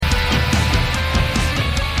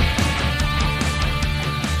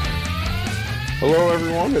Hello,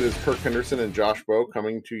 everyone. It is Kirk Henderson and Josh Bowe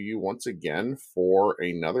coming to you once again for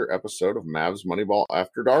another episode of Mavs Moneyball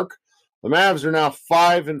After Dark. The Mavs are now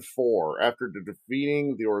 5-4 after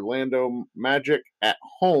defeating the Orlando Magic at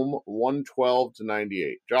home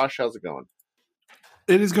 112-98. Josh, how's it going?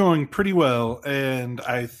 It is going pretty well, and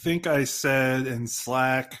I think I said in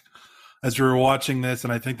Slack as we were watching this,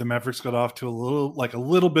 and I think the Mavericks got off to a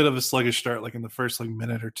little bit of a sluggish start, like in the first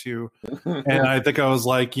minute or two. And I think I was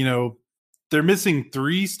like, they're missing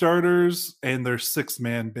 3 starters and they're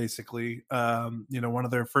 6-man basically. One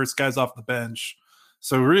of their first guys off the bench.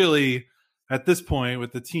 So really, at this point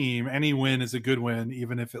with the team, any win is a good win,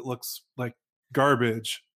 even if it looks like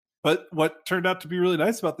garbage. But what turned out to be really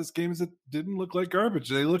nice about this game is it didn't look like garbage.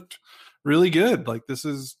 They looked really good. Like this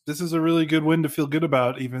is a really good win to feel good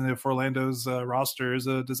about, even if Orlando's roster is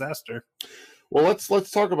a disaster. Well,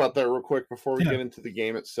 let's talk about that real quick before we get into the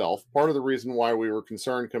game itself. Part of the reason why we were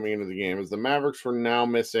concerned coming into the game is the Mavericks were now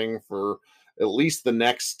missing for at least the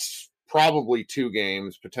next probably 2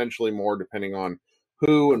 games, potentially more, depending on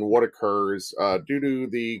who and what occurs due to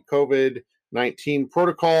the COVID-19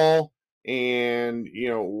 protocol. And,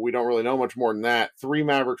 we don't really know much more than that. 3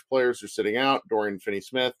 Mavericks players are sitting out: Dorian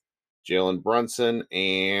Finney-Smith, Jalen Brunson,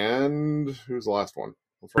 and who's the last one?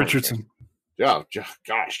 Richardson. Yeah,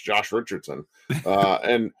 Josh Richardson.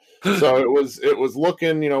 And so it was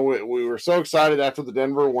looking, we were so excited after the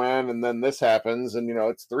Denver win, and then this happens, and,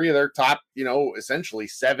 it's 3 of their top, essentially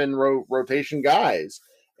 7 rotation guys.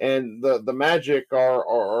 And the Magic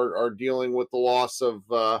are dealing with the loss of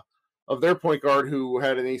their point guard who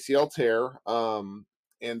had an ACL tear.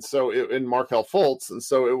 And so in Markelle Fultz. And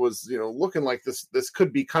so it was, looking like this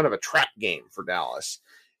could be kind of a trap game for Dallas.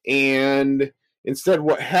 And instead,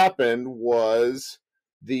 what happened was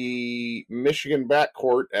the Michigan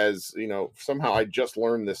backcourt, as somehow I just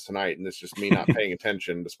learned this tonight, and it's just me not paying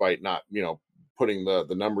attention despite not, putting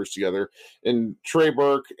the numbers together. And Trey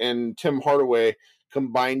Burke and Tim Hardaway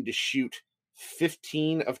combined to shoot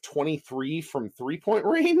 15 of 23 from 3-point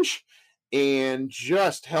range and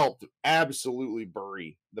just helped absolutely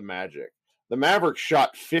bury the Magic. The Mavericks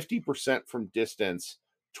shot 50% from distance,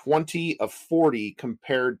 20 of 40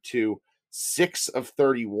 compared to 6 of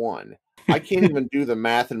 31. I can't even do the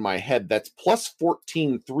math in my head. That's plus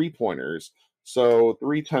 14 3-pointers. So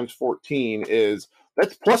 3 times 14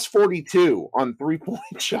 that's plus 42 on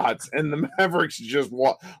 3-point shots. And the Mavericks just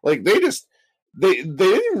they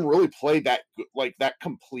didn't really play that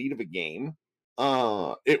complete of a game.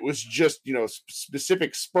 It was just,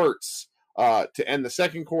 specific spurts to end the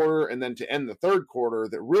second quarter and then to end the third quarter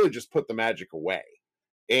that really just put the Magic away.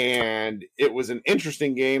 And it was an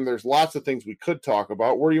interesting game. There's lots of things we could talk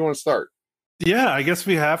about. Where do you want to start? Yeah, I guess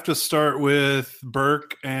we have to start with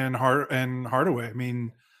Burke and Hardaway. I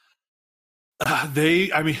mean,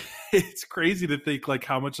 it's crazy to think like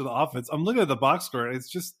how much of the offense. I'm looking at the box score. It's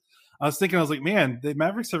just, I was thinking, man, the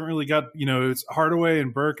Mavericks haven't really got, it's Hardaway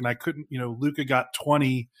and Burke, and I couldn't, Luka got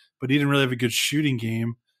 20, but he didn't really have a good shooting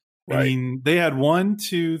game. Right. I mean, they had 1,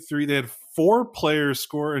 2, 3, they had 4 players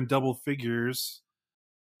score in double figures.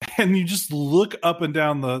 And you just look up and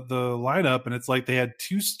down the lineup, and it's like they had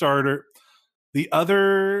 2 starters. The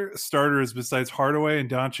other starters besides Hardaway and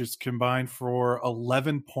Doncic combined for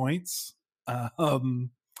 11 points.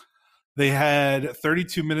 They had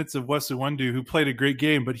 32 minutes of Wesley Iwundu, who played a great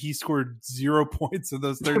game, but he scored 0 points in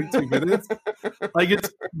those 32 minutes. It's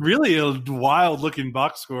really a wild-looking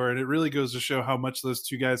box score, and it really goes to show how much those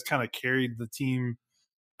 2 guys kind of carried the team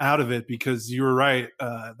out of it, because you were right.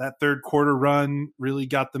 That third quarter run really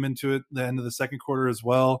got them into it, the end of the second quarter as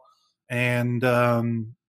well. And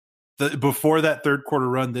before that third quarter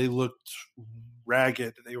run, they looked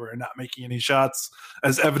ragged. They were not making any shots,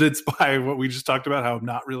 as evidenced by what we just talked about, how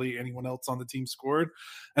not really anyone else on the team scored.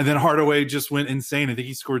 And then Hardaway just went insane. I think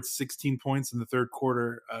he scored 16 points in the third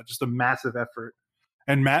quarter, just a massive effort.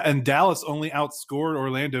 And Dallas only outscored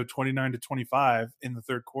Orlando 29-25 in the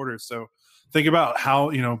third quarter. So think about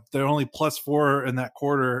how, they're only +4 in that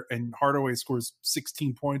quarter, and Hardaway scores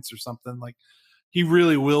 16 points or something. Like, he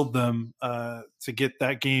really willed them to get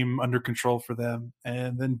that game under control for them.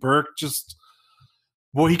 And then Burke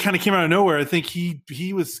he kind of came out of nowhere. I think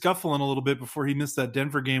he was scuffling a little bit before he missed that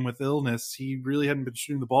Denver game with illness. He really hadn't been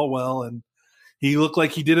shooting the ball well, and he looked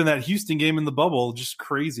like he did in that Houston game in the bubble. Just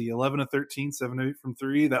crazy. 11 of 13, 7 of 8 from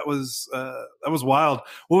 3. That was wild.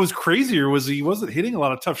 What was crazier was he wasn't hitting a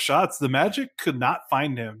lot of tough shots. The Magic could not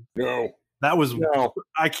find him. No.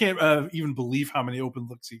 I can't even believe how many open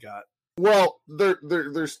looks he got. Well,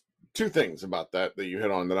 there's 2 things about that you hit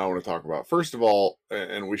on that I want to talk about. First of all,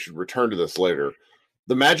 and we should return to this later,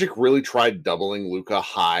 the Magic really tried doubling Luka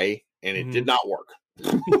high, and it did not work.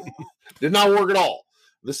 Did not work at all.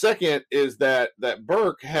 The second is that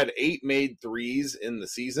Burke had 8 made threes in the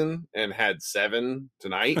season and had 7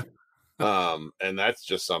 tonight. And that's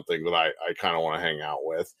just something that I kind of want to hang out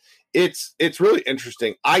with. It's really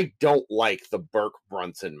interesting. I don't like the Burke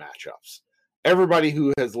Brunson matchups. Everybody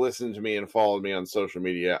who has listened to me and followed me on social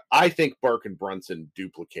media, I think Burke and Brunson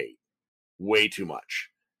duplicate way too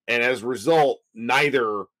much. And as a result,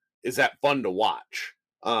 neither is that fun to watch.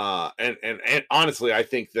 And honestly, I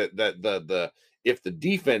think that the if the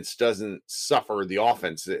defense doesn't suffer, the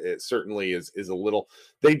offense it certainly is a little.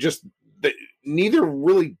 Neither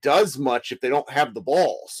really does much if they don't have the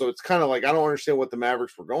ball. So it's kind of like I don't understand what the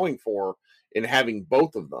Mavericks were going for in having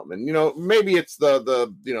both of them. And maybe it's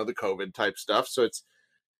the COVID type stuff. So it's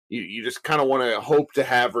you just kind of want to hope to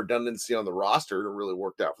have redundancy on the roster. It really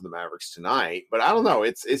worked out for the Mavericks tonight. But I don't know.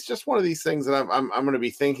 It's just one of these things that I'm going to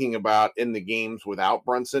be thinking about in the games without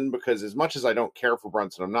Brunson, because as much as I don't care for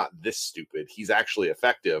Brunson, I'm not this stupid. He's actually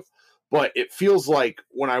effective. But it feels like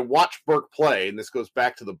when I watch Burke play, and this goes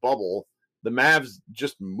back to the bubble, the Mavs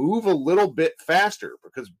just move a little bit faster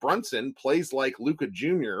because Brunson plays like Luka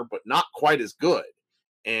Jr., but not quite as good.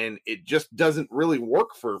 And it just doesn't really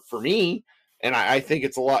work for me. And I think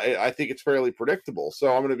it's I think it's fairly predictable.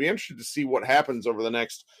 So I'm going to be interested to see what happens over the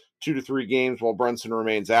next 2 to 3 games while Brunson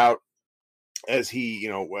remains out, as he,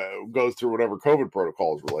 goes through whatever COVID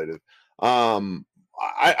protocol is related. I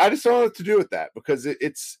just don't know what to do with that, because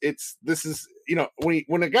this is,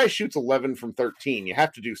 when a guy shoots 11 from 13, you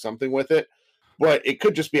have to do something with it, but it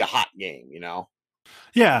could just be a hot game,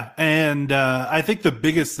 Yeah, and I think the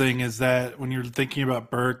biggest thing is that when you're thinking about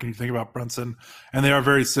Burke and you think about Brunson, and they are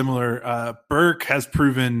very similar, Burke has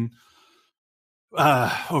proven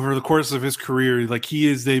over the course of his career, like he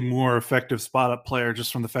is a more effective spot-up player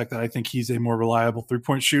just from the fact that I think he's a more reliable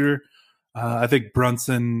three-point shooter. I think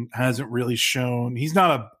Brunson hasn't really shown – he's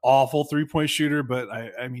not an awful three-point shooter, but,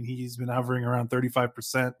 I mean, he's been hovering around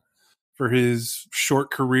 35% for his short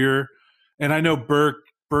career. And I know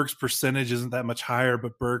Burke's percentage isn't that much higher,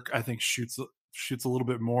 but Burke, I think, shoots a little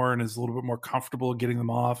bit more and is a little bit more comfortable getting them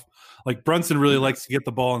off. Like Brunson really likes to get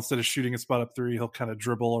the ball instead of shooting a spot up 3. He'll kind of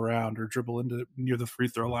dribble around or dribble into near the free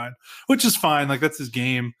throw line, which is fine. Like that's his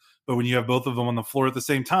game. But when you have both of them on the floor at the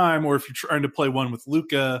same time, or if you're trying to play one with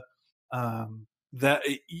Luka, if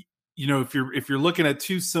you're looking at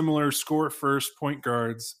 2 similar score first point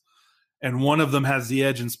guards, and one of them has the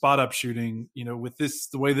edge in spot up shooting, with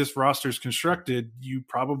the way this roster is constructed, you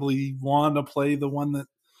probably want to play the one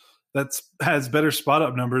that has better spot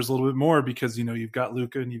up numbers a little bit more, because, you've got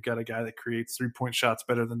Luka and you've got a guy that creates 3-point shots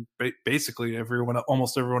better than basically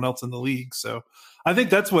almost everyone else in the league. So I think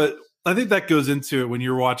that goes into it when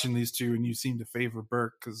you're watching these two and you seem to favor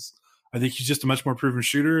Burke, because I think he's just a much more proven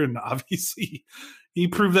shooter, and obviously he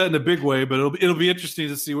proved that in a big way. But it'll be interesting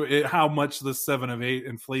to see how much the 7 of 8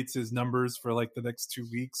 inflates his numbers for like the next 2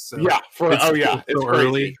 weeks. So it's so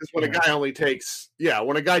early, because when a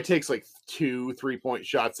guy takes like 2 3-point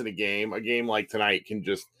shots in a game like tonight can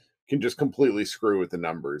just completely screw with the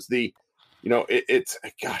numbers. It's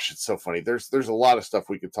so funny. There's a lot of stuff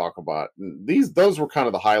we could talk about. Those were kind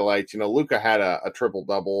of the highlights. Luka had a triple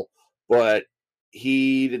double, but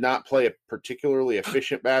he did not play a particularly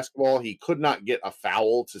efficient basketball. He could not get a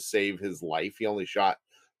foul to save his life. He only shot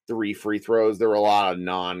 3 free throws. There were a lot of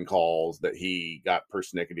non-calls that he got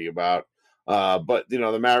persnickety about. But the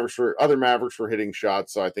other Mavericks were hitting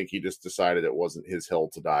shots, so I think he just decided it wasn't his hill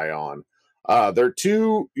to die on. There are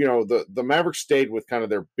 2, the Mavericks stayed with kind of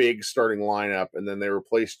their big starting lineup, and then they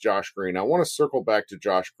replaced Josh Green. I want to circle back to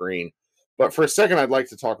Josh Green, but for a second, I'd like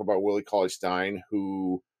to talk about Willie Cauley-Stein,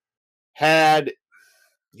 who had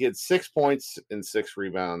 6 points and 6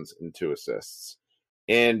 rebounds and 2 assists.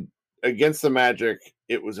 And against the Magic,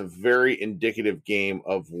 it was a very indicative game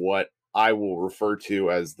of what I will refer to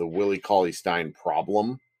as the Willie Cauley-Stein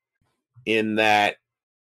problem, in that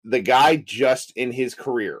the guy just in his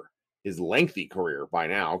career, his lengthy career by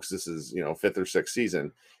now, because this is, 5th or 6th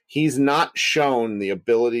season, he's not shown the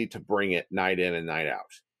ability to bring it night in and night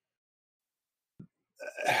out.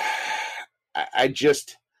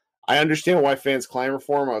 I understand why fans clamor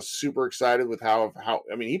for him. I was super excited with how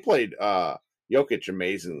he played Jokic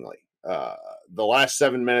amazingly. The last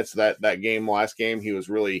 7 minutes of that last game, he was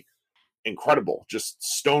really incredible, just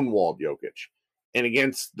stonewalled Jokic. And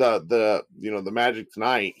against the Magic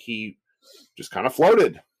tonight, he just kind of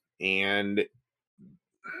floated. And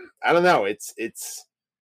I don't know. It's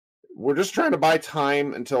we're just trying to buy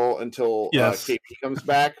time until KP comes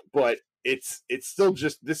back, but it's still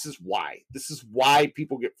just this is why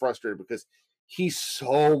people get frustrated, because he's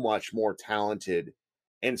so much more talented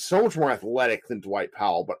and so much more athletic than Dwight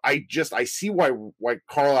Powell. But I see why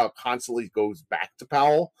Carlisle constantly goes back to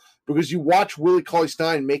Powell, because you watch Willie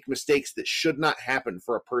Cauley-Stein make mistakes that should not happen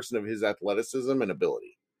for a person of his athleticism and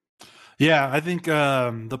ability. Yeah, I think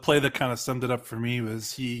the play that kind of summed it up for me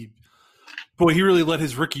was he really let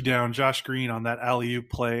his rookie down, Josh Green, on that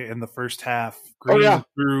alley-oop play in the first half. Green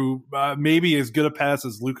threw maybe as good a pass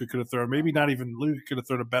as Luka could have thrown. Maybe not even Luka could have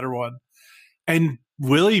thrown a better one. And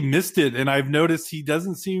Willie missed it. And I've noticed he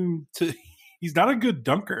doesn't seem to – he's not a good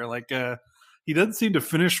dunker. Like he doesn't seem to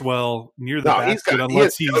finish well near the basket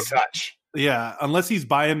unless he's no touch. Yeah, unless he's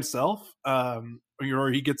by himself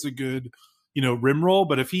or he gets a good, rim roll.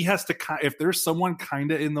 But if there's someone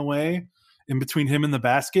kind of in the way – in between him and the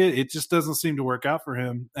basket, it just doesn't seem to work out for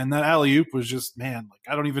him. And that alley-oop was just, man, like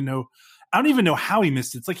I don't even know how he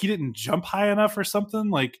missed it. It's like he didn't jump high enough or something.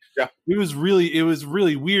 Like it was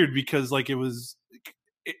really weird, because like it was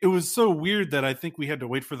so weird that I think we had to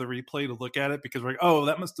wait for the replay to look at it, because we're like, oh,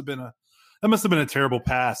 that must have been a terrible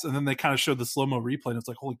pass. And then they kind of showed the slow-mo replay, and it's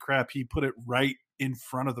like, holy crap, he put it right in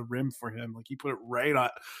front of the rim for him. Like he put it right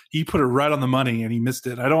on the money, and he missed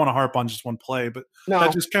it. I don't want to harp on just one play, but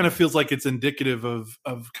that just kind of feels like it's indicative of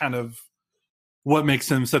kind of what makes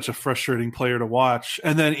him such a frustrating player to watch.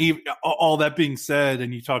 And then all that being said,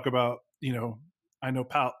 and you talk about, I know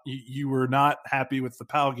Powell, you were not happy with the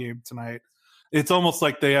Powell game tonight. It's almost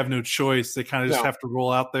like they have no choice. They kind of just have to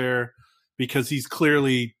roll out there, because he's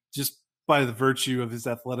clearly, just by the virtue of his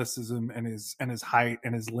athleticism and his height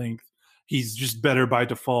and his length, he's just better by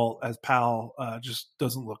default, as Powell just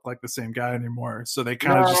doesn't look like the same guy anymore. So they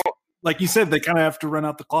kind of just, like you said, they kind of have to run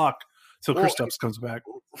out the clock till Kristaps comes back.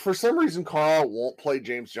 For some reason, Carlisle won't play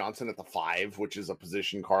James Johnson at the 5, which is a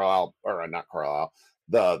position the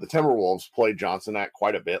Timberwolves played Johnson at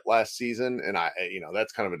quite a bit last season. And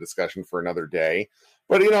that's kind of a discussion for another day,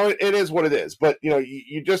 but it is what it is. But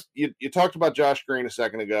you talked about Josh Green a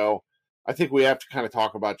second ago. I think we have to kind of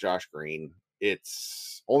talk about Josh Green.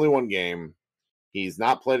 It's only one game. He's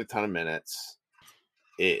not played a ton of minutes.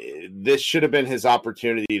 This should have been his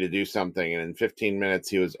opportunity to do something. And in 15 minutes,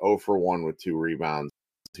 he was 0 for 1 with 2 rebounds.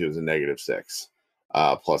 He was a -6,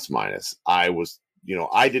 plus minus. I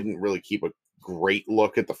didn't really keep a great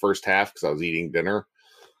look at the first half because I was eating dinner.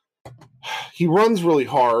 He runs really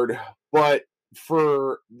hard, but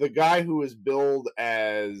for the guy who is billed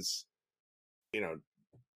as,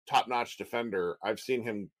 top-notch defender, I've seen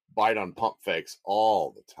him bite on pump fakes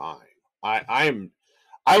all the time.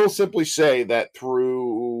 I will simply say that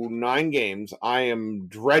through 9 games, I am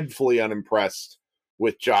dreadfully unimpressed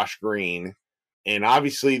with Josh Green. And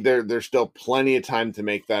obviously there's still plenty of time to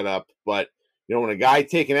make that up. But, when a guy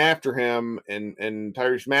taken after him and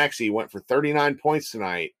Tyrese Maxey went for 39 points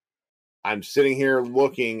tonight, I'm sitting here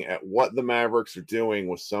looking at what the Mavericks are doing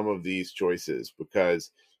with some of these choices.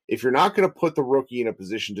 Because if you're not going to put the rookie in a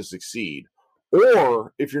position to succeed,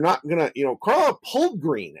 or if you're not going to, Carlisle pulled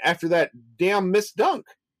Green after that damn missed dunk.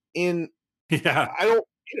 I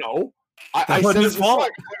don't, I said his fault.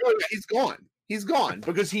 He's gone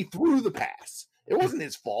because he threw the pass. It wasn't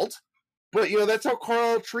his fault, but that's how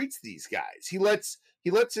Carlisle treats these guys. He lets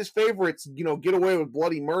his favorites, get away with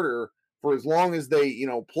bloody murder for as long as they,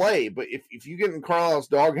 play. But if you get in Carlisle's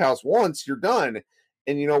doghouse once, you're done.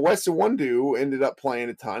 And Wes Iwundu ended up playing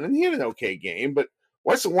a ton, and he had an okay game, but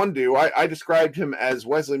Wes Iwundu, I described him as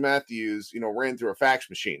Wesley Matthews, ran through a fax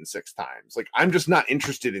machine 6 times. Like, I'm just not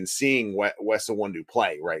interested in seeing Wes Iwundu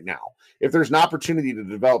play right now. If there's an opportunity to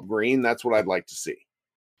develop Green, that's what I'd like to see.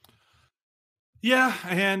 Yeah,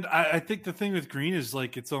 and I think the thing with Green is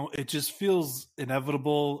like it just feels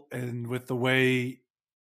inevitable, and with the way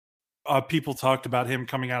people talked about him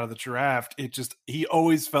coming out of the draft, he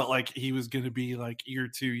always felt like he was going to be like year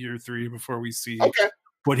 2, year 3 before we see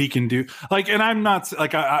what he can do. Like, and I'm not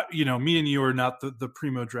like, me and you are not the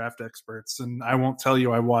primo draft experts, and I won't tell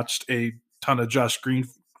you I watched a ton of Josh Green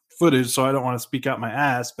footage, so I don't want to speak out my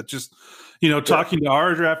ass, but just, talking to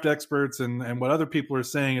our draft experts and what other people are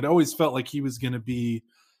saying, it always felt like he was going to be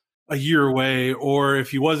a year away, or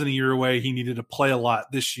if he wasn't a year away, he needed to play a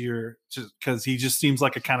lot this year, just because he just seems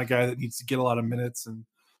like a kind of guy that needs to get a lot of minutes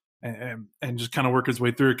and just kind of work his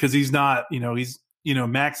way through it. Because he's not,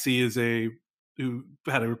 Maxey is who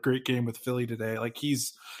had a great game with Philly today. Like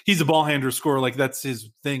he's a ball handler scorer. Like that's his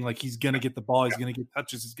thing. Like he's going to get the ball. He's going to get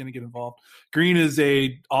touches. He's going to get involved. Green is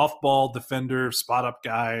a off ball defender, spot up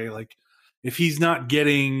guy. Like if he's not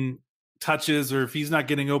getting touches or if he's not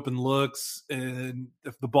getting open looks, and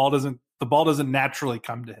if the ball doesn't naturally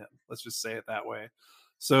come to him, let's just say it that way.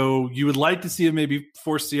 So you would like to see him maybe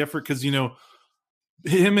force the effort, because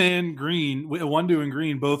him and Green, Wondu and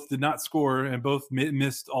Green both did not score and both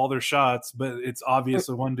missed all their shots, but it's obvious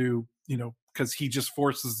Wondu, because he just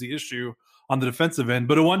forces the issue on the defensive end.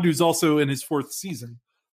 But Wondu's also in his 4th season.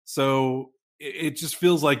 So it just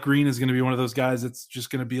feels like Green is going to be one of those guys that's just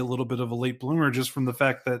going to be a little bit of a late bloomer, just from the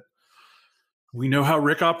fact that we know how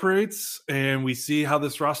Rick operates and we see how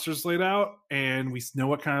this roster's laid out and we know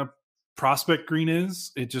what kind of prospect Green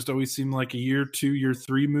is. It just always seemed like a year 2, year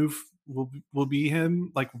 3 move will be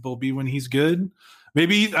him, like will be when he's good.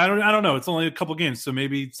 Maybe I don't know. It's only a couple games, so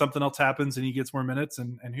maybe something else happens and he gets more minutes,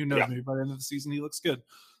 and who knows? Yeah. Maybe by the end of the season he looks good.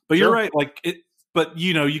 But You're right, like it. But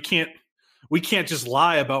we can't just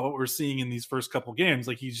lie about what we're seeing in these first couple games.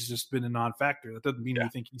 Like he's just been a non-factor. That doesn't mean we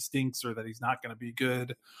think he stinks or that he's not going to be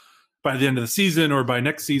good by the end of the season or by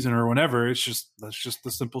next season or whenever. That's just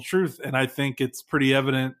the simple truth. And I think it's pretty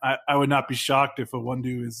evident. I would not be shocked if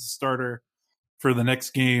Wondu is a starter for the next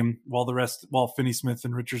game while Finney Smith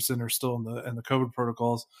and Richardson are still in the COVID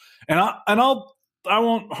protocols. And I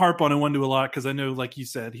won't harp on Wondu a lot because I know, like you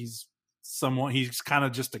said, he's kind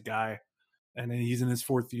of just a guy, and he's in his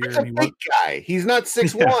 4th year. He's a big guy. He's not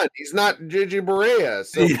 6'1". Yeah. He's not JJ Barea.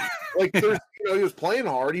 So like there's he was playing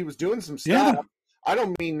hard. He was doing some stuff. Yeah. I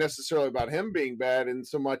don't mean necessarily about him being bad in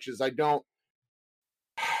so much as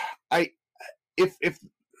if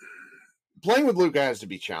playing with Luka has to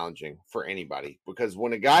be challenging for anybody, because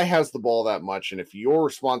when a guy has the ball that much, and if your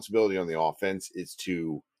responsibility on the offense is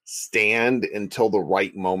to stand until the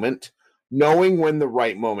right moment, knowing when the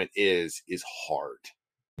right moment is hard.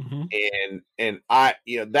 Mm-hmm. And I,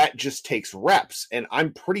 that just takes reps. And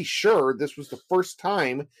I'm pretty sure this was the first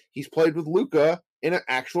time he's played with Luka in an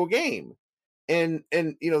actual game. And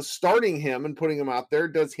starting him and putting him out there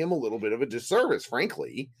does him a little bit of a disservice,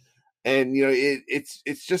 frankly. And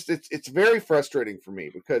it's very frustrating for me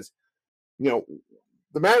because the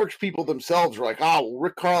Mavericks people themselves are like,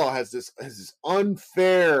 Rick Carlisle has this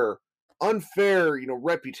unfair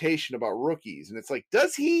reputation about rookies, and it's like,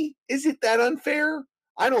 does he? Is it that unfair?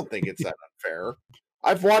 I don't think it's that unfair.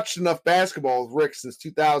 I've watched enough basketball with Rick since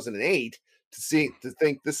 2008 to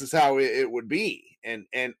think this is how it would be, and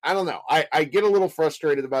I don't know. I get a little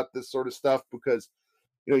frustrated about this sort of stuff because.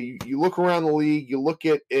 You look around the league, you look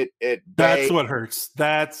at that's what hurts.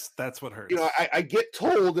 That's what hurts. I get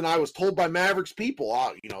told, and I was told by Mavericks people,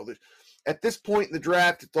 at this point in the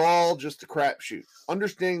draft, it's all just a crapshoot.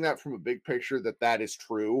 Understanding that from a big picture, that is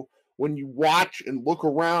true. When you watch and look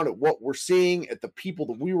around at what we're seeing, at the people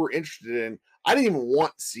that we were interested in, I didn't even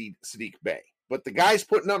want to see Saddiq Bey, but the guy's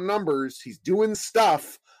putting up numbers. He's doing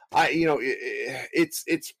stuff.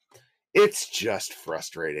 It's just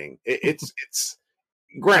frustrating. It's.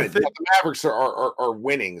 Granted, the Mavericks are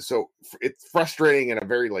winning, so it's frustrating in a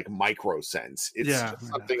very micro sense. It's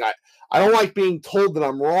something I don't like being told that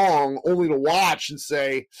I'm wrong, only to watch and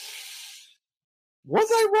say, "Was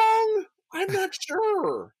I wrong? I'm not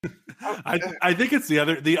sure." I think it's the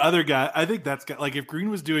other guy. I think that's like if Green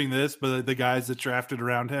was doing this, but the guys that drafted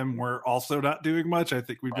around him were also not doing much. I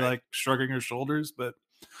think we'd be shrugging our shoulders. But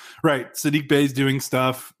Saddiq Bey's doing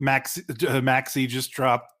stuff. Maxey just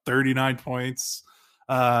dropped 39 points.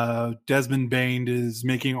 Desmond Bane is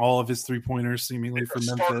making all of his 3-pointers seemingly for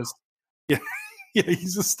Memphis. Yeah,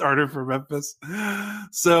 he's a starter for Memphis.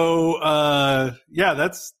 So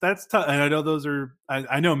that's tough. And I know those are.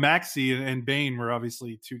 I know Maxey and Bane were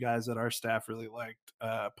obviously two guys that our staff really liked.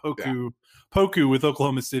 Poku with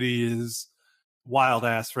Oklahoma City is wild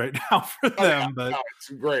ass right now for them. But it's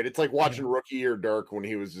great. It's like watching rookie year Dirk when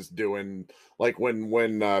he was just doing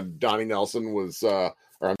when Donnie Nelson was.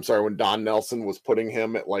 When Don Nelson was putting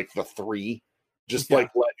him at the 3, just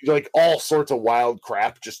like all sorts of wild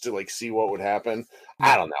crap just to see what would happen.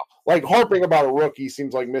 I don't know. Harping about a rookie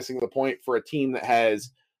seems like missing the point for a team that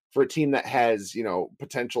has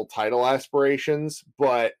potential title aspirations.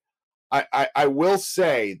 But I will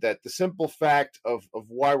say that the simple fact of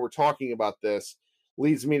why we're talking about this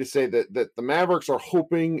leads me to say that the Mavericks are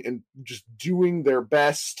hoping and just doing their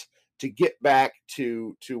best to get back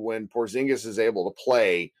to when Porzingis is able to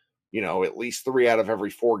play, at least 3 out of every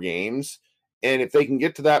 4 games. And if they can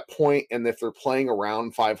get to that point, and if they're playing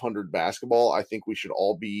around 500 basketball, I think we should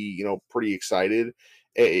all be, pretty excited.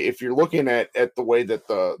 If you're looking at the way that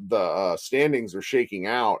the standings are shaking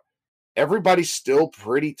out, everybody's still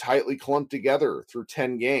pretty tightly clumped together through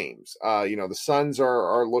 10 games. The Suns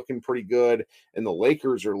are looking pretty good, and the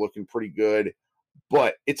Lakers are looking pretty good,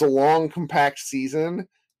 but it's a long, compact season.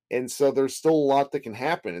 And so there's still a lot that can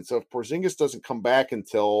happen. And so if Porzingis doesn't come back I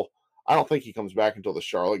don't think he comes back until the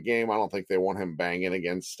Charlotte game. I don't think they want him banging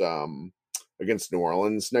against New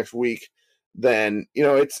Orleans next week. then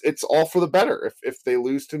it's all for the better. If they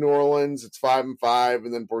lose to New Orleans, it's 5-5,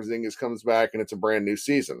 and then Porzingis comes back and it's a brand new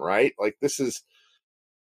season, right? Like this is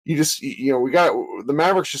we got the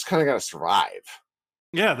Mavericks just kind of got to survive.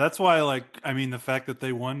 Yeah, that's why. The fact that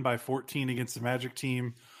they won by 14 against the Magic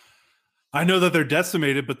team. I know that they're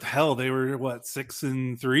decimated, but hell, they were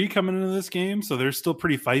 6-3 coming into this game, so they're still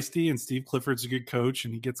pretty feisty. And Steve Clifford's a good coach,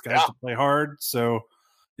 and he gets guys to play hard. So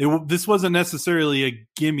this wasn't necessarily a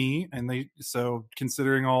gimme, and so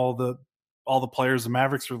considering all the players the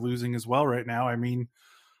Mavericks are losing as well right now, I mean,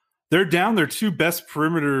 they're down their two best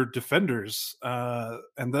perimeter defenders,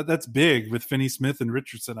 and that's big with Finney-Smith and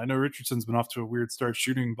Richardson. I know Richardson's been off to a weird start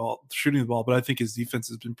shooting the ball, but I think his defense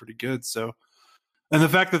has been pretty good. So. And the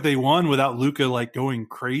fact that they won without Luka going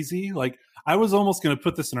crazy, I was almost going to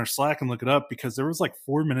put this in our Slack and look it up because there was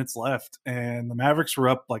 4 minutes left and the Mavericks were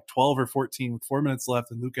up 12 or 14 with 4 minutes left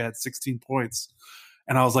and Luka had 16 points.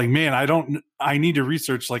 And I was like, man, I need to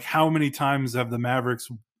research how many times have the Mavericks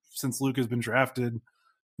since Luka's been drafted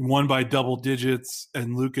won by double digits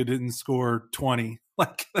and Luka didn't score 20.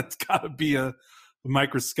 That's got to be a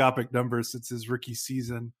microscopic number since his rookie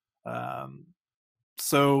season.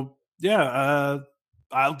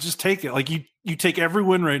 I'll just take it. You take every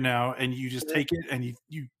win right now and you just take it and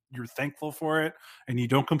you're thankful for it and you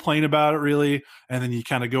don't complain about it really. And then you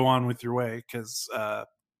kind of go on with your way because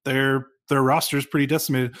their roster is pretty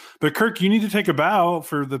decimated. But Kirk, you need to take a bow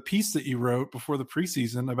for the piece that you wrote before the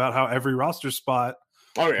preseason about how every roster spot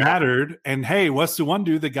mattered. And hey, Wes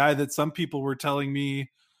Iwundu, the guy that some people were telling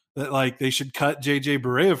me that they should cut JJ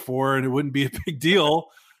Barea for and it wouldn't be a big deal.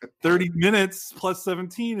 30 minutes plus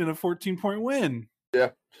 17 and a 14-point win.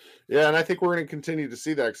 Yeah, and I think we're going to continue to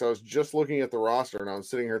see that because I was just looking at the roster and I was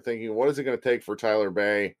sitting here thinking, what is it going to take for Tyler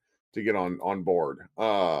Bey to get on board?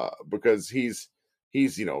 Because he's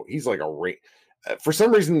like a ring. For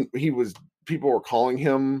some reason, people were calling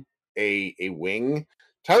him a wing.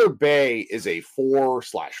 Tyler Bey is a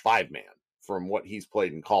 4/5 man from what he's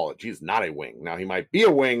played in college. He's not a wing. Now he might be a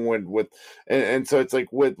wing and so it's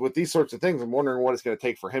with these sorts of things, I'm wondering what it's going to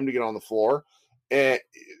take for him to get on the floor. And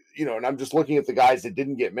and I'm just looking at the guys that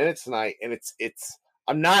didn't get minutes tonight, and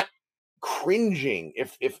I'm not cringing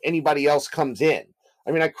if anybody else comes in.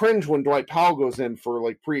 I mean, I cringe when Dwight Powell goes in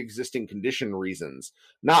for pre-existing condition reasons,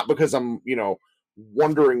 not because I'm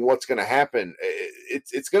wondering what's going to happen.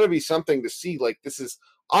 It's going to be something to see. This is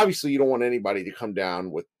obviously you don't want anybody to come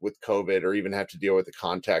down with COVID or even have to deal with the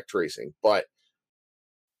contact tracing, but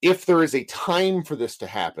if there is a time for this to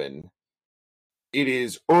happen, it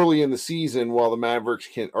is early in the season while the Mavericks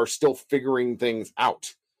are still figuring things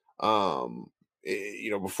out,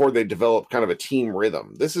 before they develop kind of a team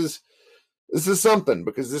rhythm. This is something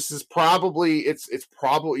because this is probably, it's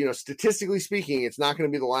probably, statistically speaking, it's not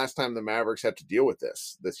going to be the last time the Mavericks have to deal with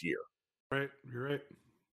this year. Right. You're right.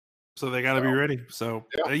 So they got to be ready. So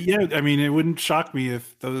I mean, it wouldn't shock me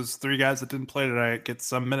if those three guys that didn't play tonight get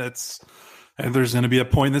some minutes. And there's going to be a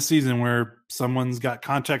point in the season where someone's got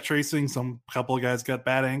contact tracing, some couple of guys got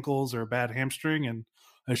bad ankles or a bad hamstring, and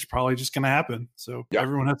it's probably just going to happen. So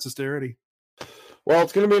everyone has to stay ready. Well,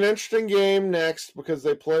 it's going to be an interesting game next because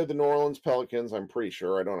they play the New Orleans Pelicans. I'm pretty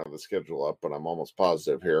sure. I don't have the schedule up, but I'm almost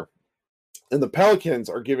positive here. And the Pelicans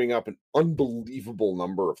are giving up an unbelievable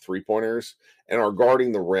number of three-pointers and are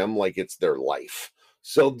guarding the rim like it's their life.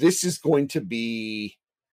 So this is going to be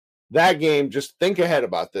that game. Just think ahead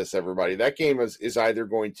about this, everybody. That game is either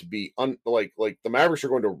going to be like the Mavericks are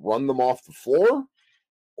going to run them off the floor,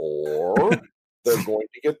 or they're going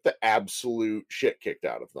to get the absolute shit kicked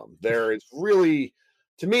out of them. There is really,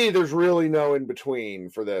 to me, there's really no in between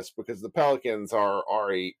for this because the Pelicans are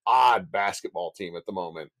a odd basketball team at the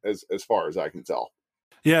moment, as far as I can tell.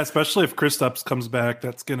 Yeah, especially if Kristaps comes back,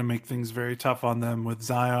 that's going to make things very tough on them with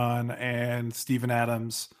Zion and Steven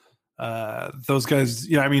Adams. Those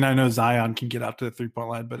guys, I mean, I know Zion can get out to the 3-point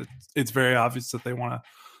line, but it's very obvious that they want to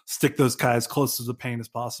stick those guys close to the paint as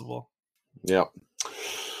possible. Yeah.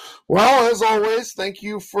 Well, as always, thank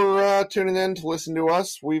you for tuning in to listen to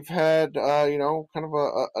us. We've had, kind of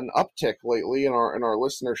an uptick lately in our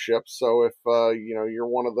listenership. So if, you're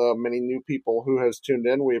one of the many new people who has tuned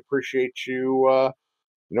in, we appreciate you,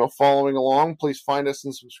 following along. Please find us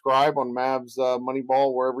and subscribe on Mavs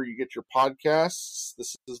Moneyball, wherever you get your podcasts.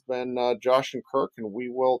 This has been Josh and Kirk, and we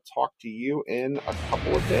will talk to you in a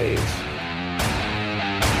couple of days.